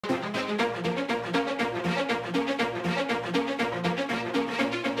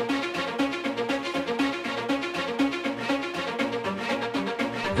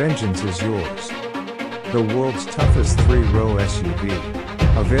Vengeance is yours. The world's toughest 3-row SUV.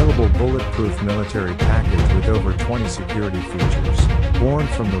 Available bulletproof military package with over 20 security features. Born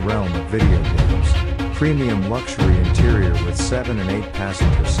from the realm of video games. Premium luxury interior with 7 and 8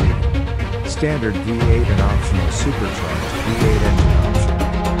 passenger seating. Standard V8 and optional supercharged V8 engine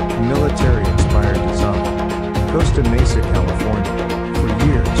option. Military-inspired design. Costa Mesa, California. For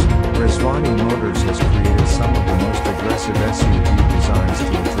years, Rezvani Motors has created some of the most aggressive SUV designs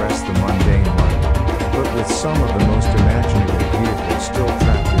to address the mundane market. But with some of the most imaginative vehicles still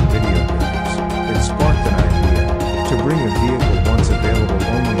trapped in video games, it sparked an idea to bring a vehicle once available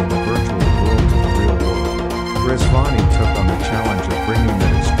only in the virtual world to the real world. Rezvani took on the challenge of bringing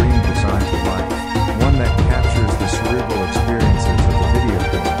that extreme design to life, one that captures the cerebral experiences of the video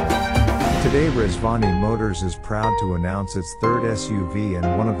game. Today Rezvani Motors is proud to announce its third SUV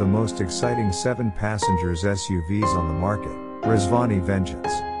and one of the most exciting 7-passenger SUVs on the market, Rezvani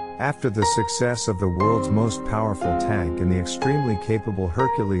Vengeance. After the success of the world's most powerful tank and the extremely capable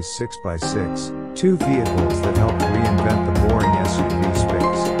Hercules 6x6, two vehicles that helped reinvent the boring SUV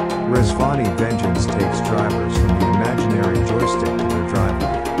space, Rezvani Vengeance takes drivers from the imaginary joystick to their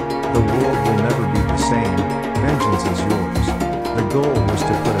driveway. The world will never be the same. Vengeance is yours. The goal was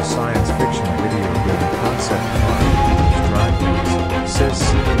to put a science fiction video game concept car in people's driveways, says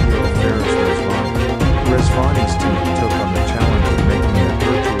CEO Ferris Rezvani. Rezvani's team took on the challenge of making a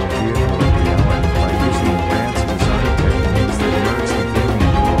virtual vehicle a reality by using advanced design techniques that merge the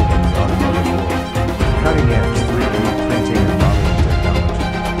gaming world and the automotive world. Cutting-edge 3D printing and modeling technology,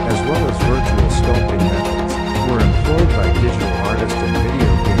 as well as virtual sculpting methods, were employed by digital artist and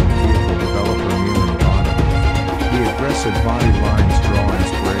video game vehicle developer Irvine. The aggressive body lines draw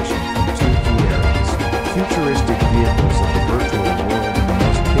inspiration from two key areas: futuristic vehicles of the